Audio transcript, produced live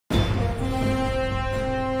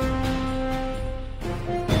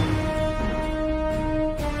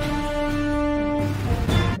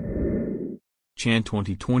Chan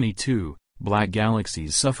 2022, Black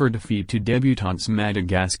Galaxies suffer defeat to debutants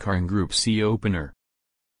Madagascar in Group C opener.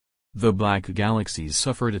 The Black Galaxies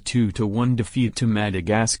suffered a 2-1 defeat to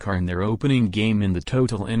Madagascar in their opening game in the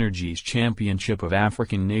Total Energies Championship of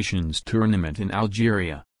African Nations tournament in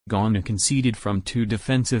Algeria. Ghana conceded from two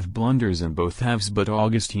defensive blunders in both halves, but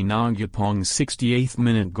Augustine Agapong's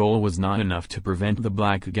 68th-minute goal was not enough to prevent the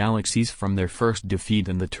Black Galaxies from their first defeat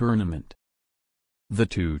in the tournament. The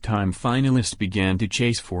two-time finalists began to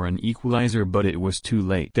chase for an equalizer, but it was too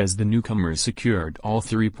late as the newcomers secured all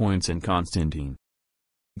 3 points in Constantine.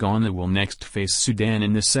 Ghana will next face Sudan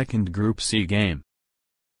in the second Group C game.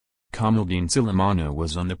 Kamaldeen Sulemana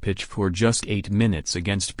was on the pitch for just 8 minutes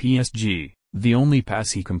against PSG. The only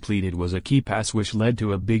pass he completed was a key pass which led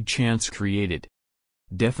to a big chance created.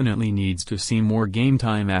 Definitely needs to see more game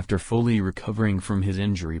time after fully recovering from his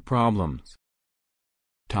injury problems.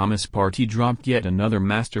 Thomas Partey dropped yet another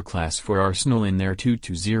masterclass for Arsenal in their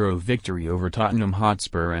 2-0 victory over Tottenham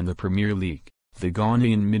Hotspur and the Premier League. The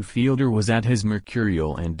Ghanaian midfielder was at his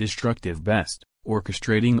mercurial and destructive best,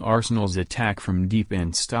 orchestrating Arsenal's attack from deep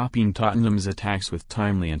and stopping Tottenham's attacks with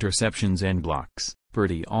timely interceptions and blocks.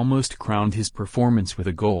 Partey almost crowned his performance with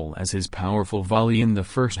a goal as his powerful volley in the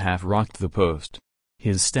first half rocked the post.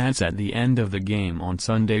 His stats at the end of the game on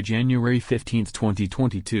Sunday, January 15,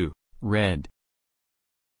 2022, read: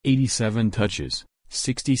 87 touches,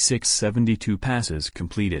 66-72 passes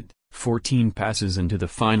completed, 14 passes into the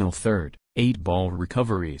final third, 8 ball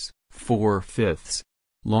recoveries, 4/5,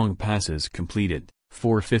 long passes completed,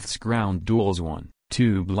 4/5 ground duels 1,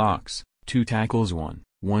 2 blocks, 2 tackles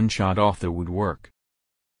 1 shot off the woodwork.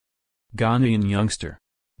 Ghanaian youngster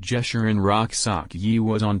Jesherin Rock-Saki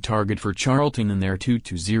was on target for Charlton in their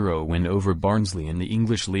 2-0 win over Barnsley in the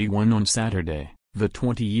English League One on Saturday. The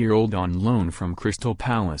 20-year-old on loan from Crystal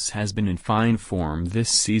Palace has been in fine form this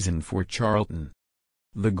season for Charlton.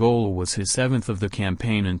 The goal was his 7th of the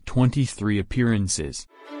campaign in 23 appearances.